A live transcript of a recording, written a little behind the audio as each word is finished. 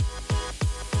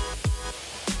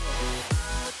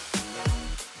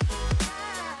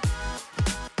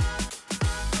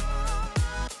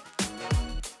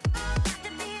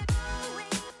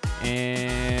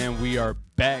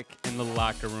back in the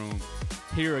locker room.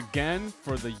 Here again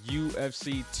for the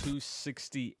UFC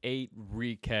 268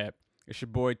 recap. It's your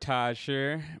boy Taj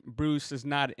here. Bruce is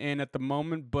not in at the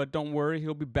moment, but don't worry,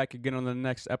 he'll be back again on the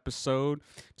next episode.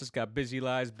 Just got busy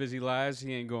lives.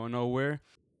 He ain't going nowhere.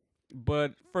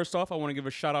 But first off, I want to give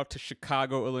a shout out to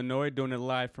Chicago, Illinois, doing it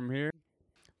live from here.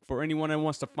 For anyone that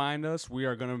wants to find us, we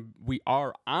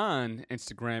are on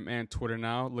Instagram and Twitter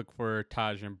now. Look for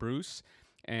Taj and Bruce.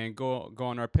 And go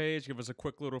on our page, give us a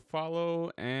quick little follow,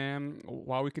 and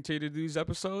while we continue to do these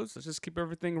episodes, let's just keep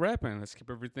everything rapping. Let's keep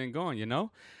everything going, you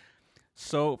know?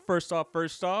 So, first off,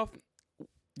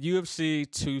 UFC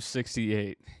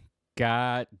 268.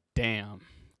 God damn.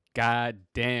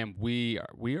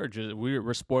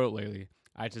 We're spoiled lately.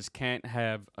 I just can't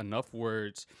have enough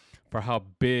words for how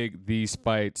big these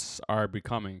fights are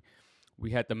becoming. We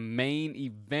had the main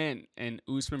event in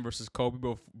Usman versus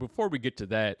Colby. Before we get to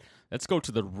that, let's go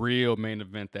to the real main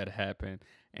event that happened.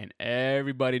 And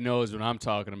everybody knows what I'm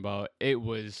talking about. It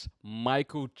was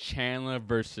Michael Chandler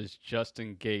versus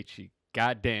Justin Gaethje.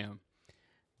 Goddamn.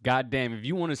 If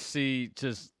you want to see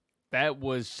that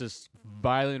was just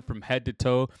violent from head to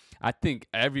toe. I think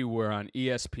everywhere on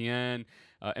ESPN,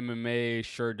 MMA,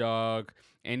 SureDog,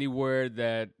 anywhere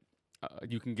that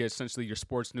you can get essentially your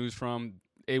sports news from,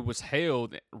 it was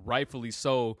hailed, rightfully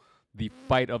so, the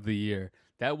fight of the year.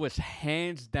 That was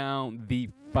hands down the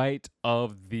fight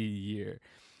of the year.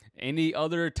 Any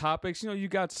other topics? You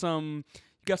got some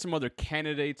other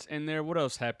candidates in there. What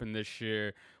else happened this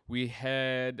year? We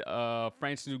had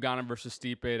Francis Ngannou versus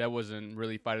Stipe. That wasn't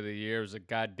really fight of the year. It was a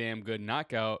goddamn good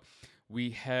knockout. We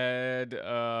had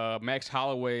Max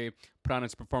Holloway put on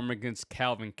his performance against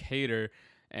Calvin Kattar.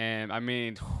 And, I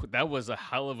mean, that was a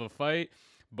hell of a fight.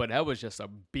 But that was just a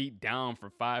beat down for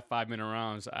 5-minute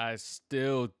rounds. I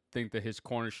still think that his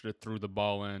corner should have threw the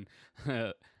ball in.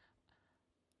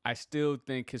 I still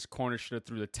think his corner should have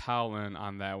threw the towel in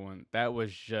on that one. That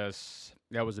was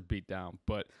a beat down.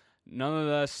 But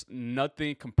nonetheless,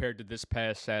 nothing compared to this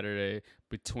past Saturday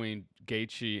between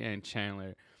Gaethje and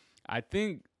Chandler. I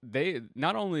think they,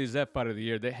 not only is that fight of the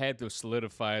year, they had to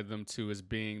solidify them too as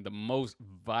being the most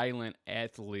violent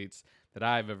athletes that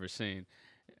I've ever seen.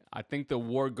 I think the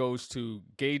war goes to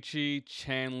Gaethje,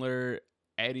 Chandler,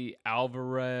 Eddie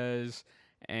Alvarez,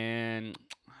 and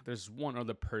there's one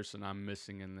other person I'm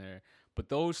missing in there. But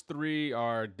those three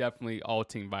are definitely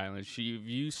all-team violence. If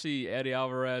you see Eddie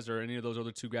Alvarez or any of those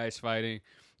other two guys fighting,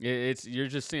 you're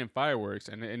just seeing fireworks,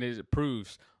 and it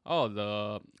proves. Oh,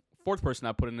 the fourth person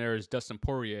I put in there is Dustin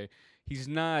Poirier. He's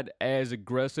not as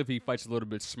aggressive. He fights a little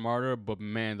bit smarter, but,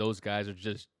 man, those guys are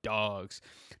just dogs.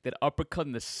 That uppercut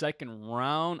in the second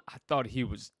round, I thought he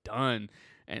was done.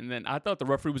 And then I thought the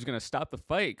referee was going to stop the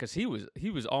fight because he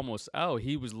was almost out.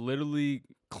 He was literally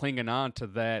clinging on to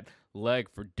that leg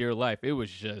for dear life. It was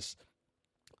just,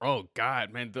 oh,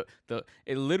 God, man.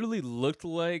 It literally looked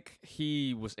like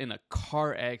he was in a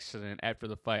car accident after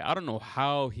the fight. I don't know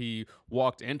how he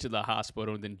walked into the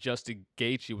hospital and then Justin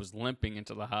Gaethje was limping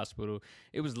into the hospital.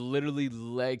 It was literally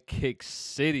leg kick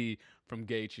city from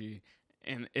Gaethje.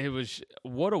 And it was,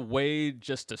 what a way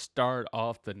just to start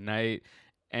off the night.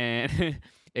 And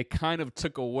it kind of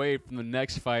took away from the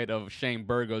next fight of Shane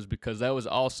Burgos because that was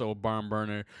also a barn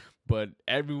burner. But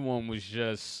everyone was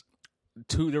just...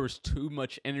 there was too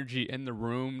much energy in the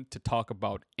room to talk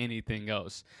about anything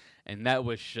else. And it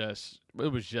was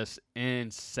just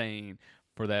insane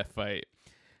for that fight.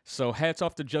 So hats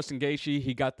off to Justin Gaethje.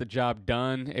 He got the job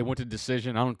done. It went to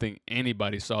decision. I don't think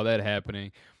anybody saw that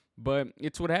happening. But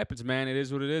it's what happens, man. It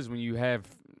is what it is when you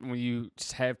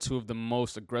just have two of the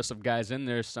most aggressive guys in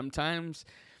there. Sometimes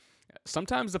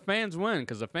the fans win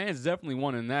because the fans definitely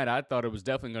won in that. I thought it was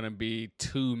definitely going to be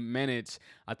 2 minutes.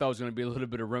 I thought it was going to be a little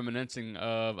bit of reminiscing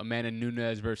of Amanda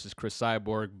Nunes versus Chris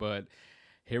Cyborg, but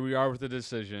here we are with the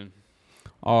decision.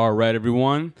 All right,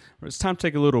 everyone. It's time to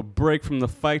take a little break from the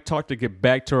fight talk to get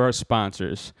back to our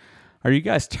sponsors. Are you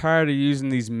guys tired of using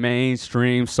these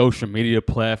mainstream social media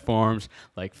platforms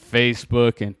like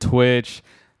Facebook and Twitch?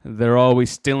 They're always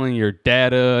stealing your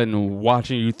data and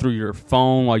watching you through your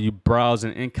phone while you browse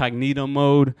in incognito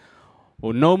mode.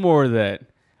 Well, no more of that.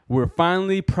 We're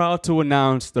finally proud to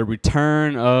announce the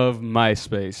return of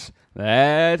MySpace.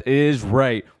 That is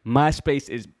right. MySpace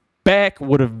is back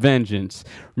with a vengeance.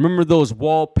 Remember those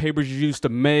wallpapers you used to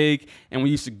make, and we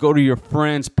used to go to your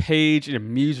friend's page and the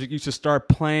music used to start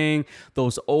playing,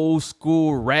 those old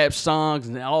school rap songs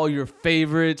and all your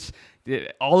favorites?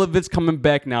 All of it's coming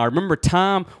back now. Remember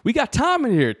Tom? We got Tom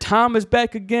in here. Tom is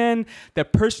back again.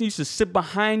 That person used to sit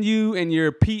behind you in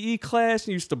your PE class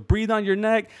and used to breathe on your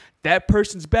neck. That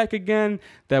person's back again.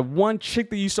 That one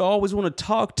chick that you used to always want to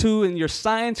talk to in your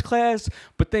science class,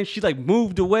 but then she like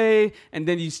moved away, and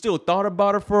then you still thought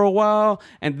about her for a while,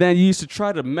 and then you used to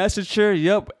try to message her.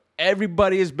 Yep.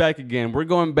 Everybody is back again. We're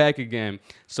going back again.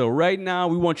 So right now,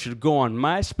 we want you to go on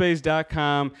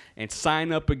myspace.com and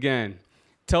sign up again.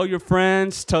 Tell your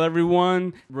friends, tell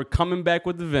everyone, we're coming back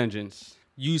with a vengeance.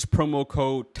 Use promo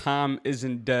code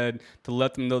TomIsn'tDead to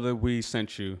let them know that we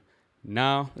sent you.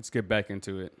 Now, let's get back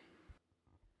into it.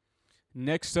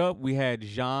 Next up, we had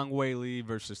Zhang Weili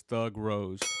versus Thug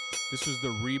Rose. This was the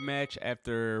rematch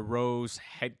after Rose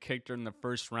head kicked her in the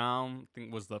first round. I think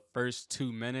it was the first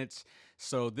 2 minutes.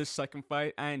 So this second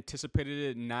fight, I anticipated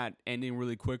it not ending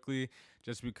really quickly,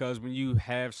 just because when you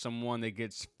have someone that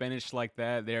gets finished like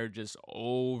that, they're just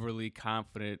overly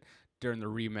confident during the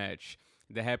rematch.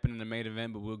 That happened in the main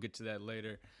event, but we'll get to that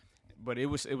later. But it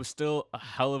was still a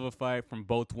hell of a fight from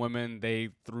both women. They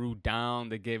threw down.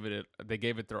 They gave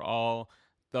it their all.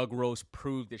 Thug Rose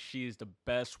proved that she is the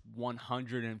best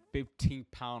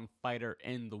 115-pound fighter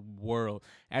in the world.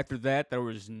 After that, there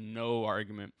was no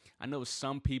argument. I know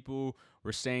some people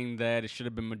were saying that it should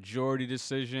have been majority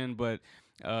decision, but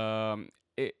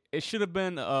it should have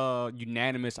been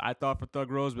unanimous, I thought, for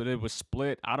Thug Rose, but it was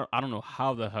split. I don't know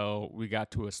how the hell we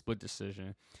got to a split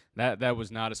decision. That was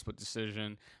not a split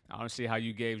decision. I don't see how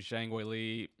you gave Zhang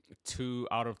Weili 2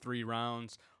 out of 3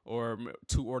 rounds, or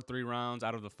 2 or 3 rounds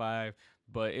out of the 5.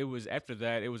 But it was after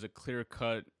that, it was a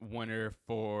clear-cut winner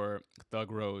for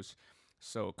Thug Rose.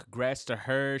 So congrats to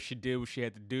her. She did what she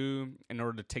had to do in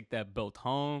order to take that belt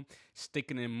home,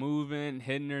 sticking and moving,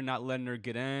 hitting her, not letting her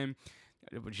get in.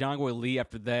 Zhang Weili,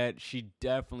 after that, she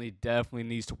definitely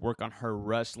needs to work on her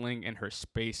wrestling and her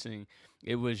spacing.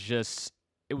 It was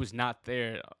not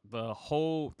there. The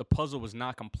puzzle was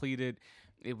not completed.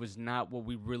 It was not what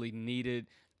we really needed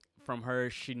from her.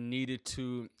 She needed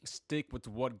to stick with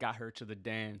what got her to the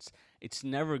dance. It's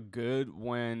never good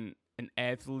when an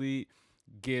athlete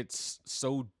gets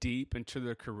so deep into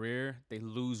their career, they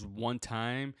lose one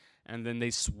time, and then they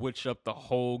switch up the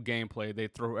whole gameplay. They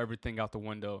throw everything out the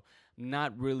window.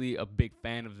 Not really a big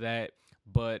fan of that,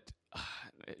 but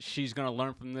she's going to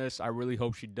learn from this. I really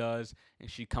hope she does, and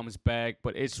she comes back.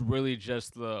 But it's really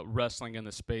just the wrestling and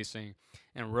the spacing.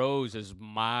 And Rose is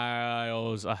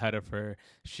miles ahead of her.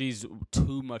 She's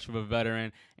too much of a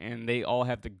veteran, and they all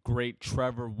have the great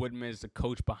Trevor Woodman as the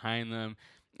coach behind them.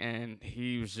 And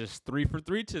he was just 3 for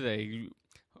 3 today.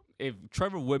 If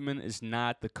Trevor Woodman is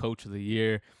not the coach of the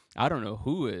year, I don't know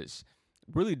who is.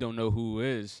 Really don't know who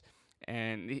is.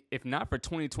 And if not for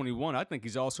 2021, I think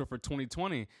he's also for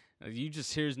 2020. You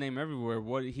just hear his name everywhere.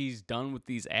 What he's done with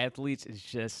these athletes is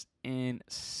just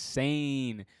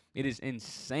insane. It is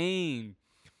insane.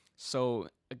 So,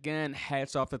 again,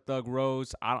 hats off to Thug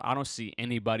Rose. I don't see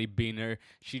anybody beating her.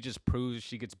 She just proves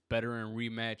she gets better in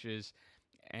rematches.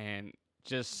 And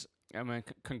just,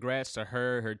 congrats to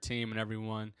her, her team, and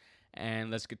everyone. And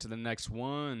let's get to the next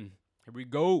one. Here we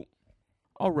go.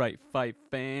 All right, fight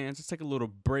fans, let's take a little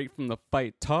break from the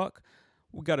fight talk.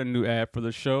 We got a new ad for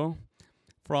the show.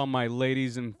 For all my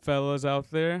ladies and fellas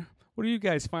out there, what do you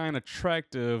guys find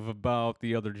attractive about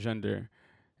the other gender?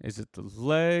 Is it the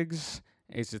legs?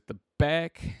 Is it the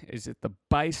back? Is it the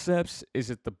biceps? Is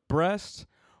it the breast?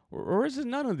 Or is it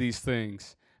none of these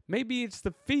things? Maybe it's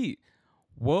the feet.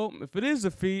 Well, if it is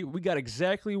the feet, we got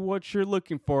exactly what you're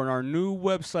looking for in our new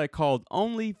website called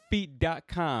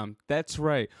onlyfeet.com. That's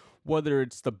right. Whether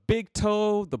it's the big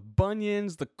toe, the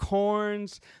bunions, the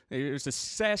corns, there's the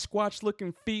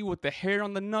Sasquatch-looking feet with the hair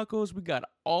on the knuckles. We got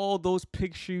all those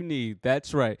pics you need.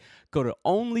 That's right. Go to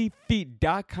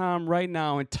onlyfeet.com right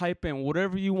now and type in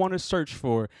whatever you want to search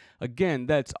for. Again,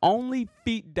 that's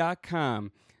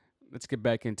onlyfeet.com. Let's get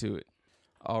back into it.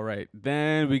 All right.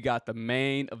 Then we got the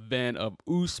main event of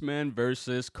Usman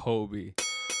versus Colby.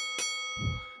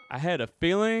 I had a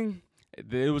feeling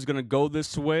that it was going to go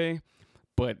this way.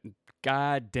 But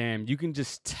goddamn, you can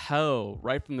just tell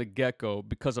right from the get-go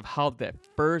because of how that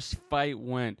first fight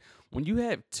went. When you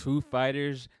have two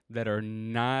fighters that are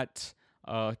not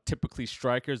typically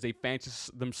strikers, they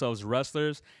fancy themselves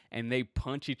wrestlers, and they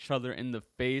punch each other in the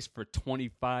face for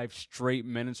 25 straight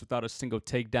minutes without a single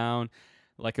takedown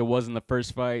like it was in the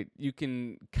first fight, you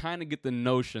can kind of get the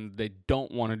notion that they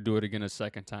don't want to do it again a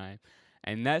second time.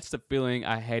 And that's the feeling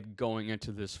I had going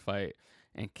into this fight.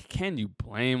 And can you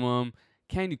blame him?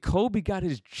 Colby got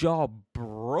his jaw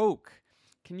broke.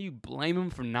 Can you blame him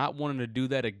for not wanting to do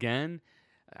that again?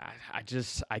 I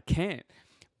can't.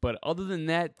 But other than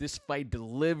that, this fight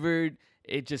delivered.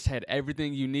 It just had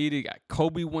everything you needed.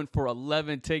 Colby went for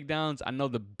 11 takedowns. I know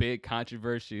the big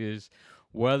controversy is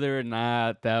whether or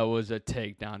not that was a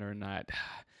takedown or not.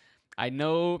 I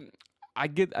know I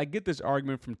get this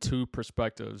argument from two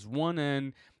perspectives. One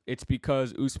end, it's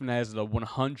because Usman has a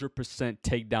 100%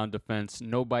 takedown defense.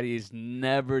 Nobody has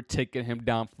never taken him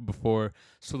down before,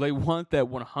 so they want that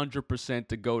 100%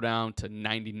 to go down to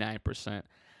 99%.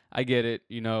 I get it,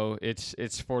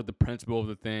 it's for the principle of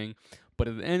the thing, but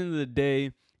at the end of the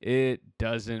day, it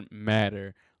doesn't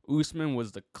matter. Usman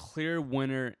was the clear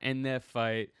winner in that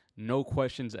fight, no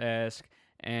questions asked,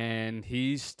 and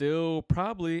he's still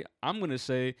probably, I'm going to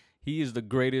say, he is the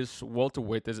greatest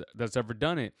welterweight that's ever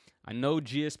done it. I know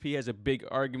GSP has a big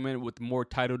argument with more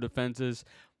title defenses,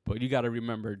 but you got to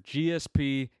remember,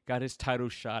 GSP got his title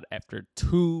shot after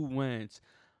 2 wins.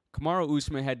 Kamaru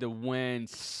Usman had to win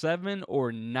 7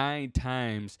 or 9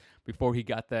 times before he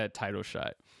got that title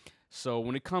shot. So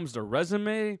when it comes to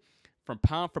resume, from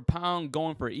pound for pound,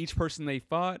 going for each person they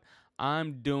fought,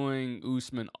 I'm doing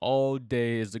Usman all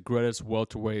day as the greatest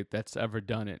welterweight that's ever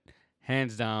done it.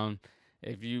 Hands down.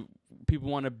 If people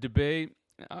want to debate,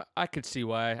 I could see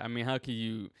why. I mean, how can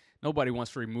you? Nobody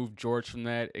wants to remove George from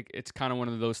that. It's kind of one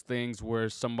of those things where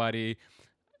somebody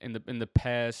in the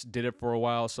past did it for a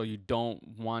while, so you don't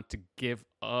want to give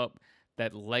up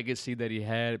that legacy that he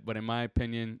had. But in my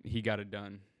opinion, he got it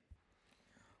done.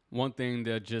 One thing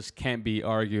that just can't be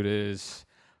argued is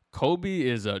Colby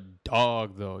is a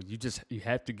dog, though. You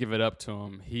have to give it up to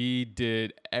him. He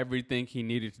did everything he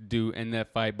needed to do in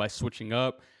that fight by switching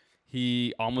up.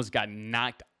 He almost got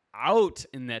knocked out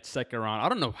in that second round. I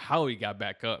don't know how he got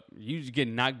back up. You get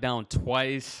knocked down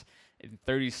twice in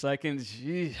 30 seconds.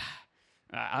 Jeez.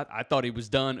 I thought he was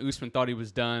done. Usman thought he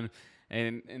was done.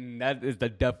 And that is the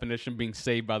definition of being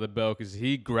saved by the bell, because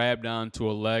he grabbed onto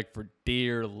a leg for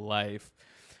dear life.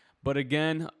 But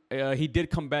again, he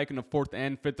did come back in the 4th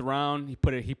and 5th round. He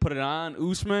put it on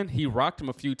Usman. He rocked him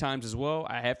a few times as well.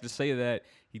 I have to say that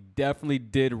he definitely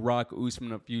did rock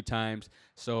Usman a few times.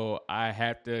 So I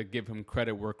have to give him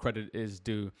credit where credit is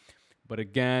due. But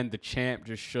again, the champ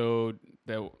just showed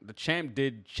that the champ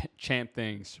did champ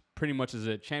things. Pretty much is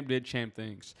it. Champ did champ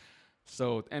things.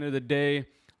 So at the end of the day,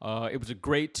 it was a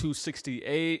great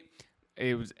 268.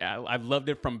 I loved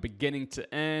it from beginning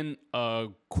to end.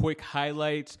 Quick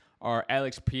highlights are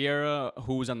Alex Pereira,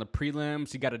 who was on the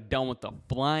prelims. He got it done with a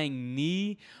flying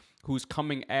knee, who's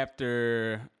coming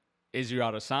after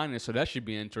Israel Adesanya, so that should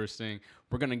be interesting.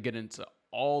 We're going to get into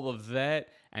all of that.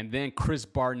 And then Chris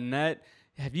Barnett.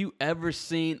 Have you ever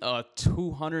seen a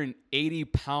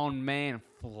 280-pound man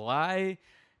fly?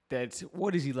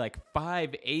 What is he, like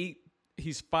 5'8"?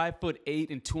 He's 5'8"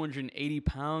 and 280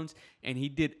 pounds, and he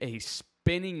did a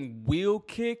spinning wheel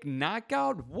kick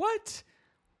knockout. What?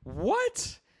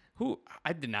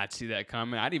 I did not see that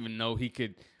coming. I didn't even know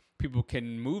people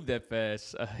can move that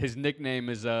fast. His nickname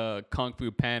is Kung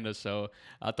Fu Panda, so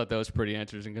I thought that was pretty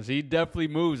interesting because he definitely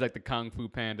moves like the Kung Fu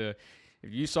Panda.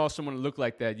 If you saw someone look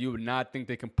like that, you would not think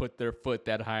they can put their foot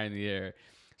that high in the air.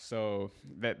 So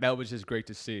that was just great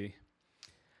to see.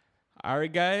 All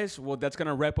right, guys. Well, that's going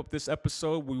to wrap up this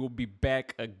episode. We will be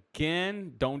back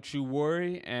again. Don't you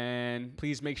worry. And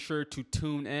please make sure to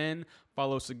tune in.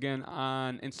 Follow us again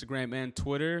on Instagram and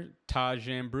Twitter, Taj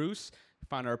and Bruce.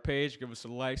 Find our page. Give us a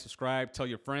like, subscribe, tell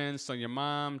your friends, tell your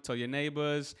mom, tell your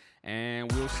neighbors.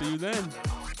 And we'll see you then.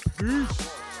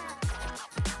 Peace.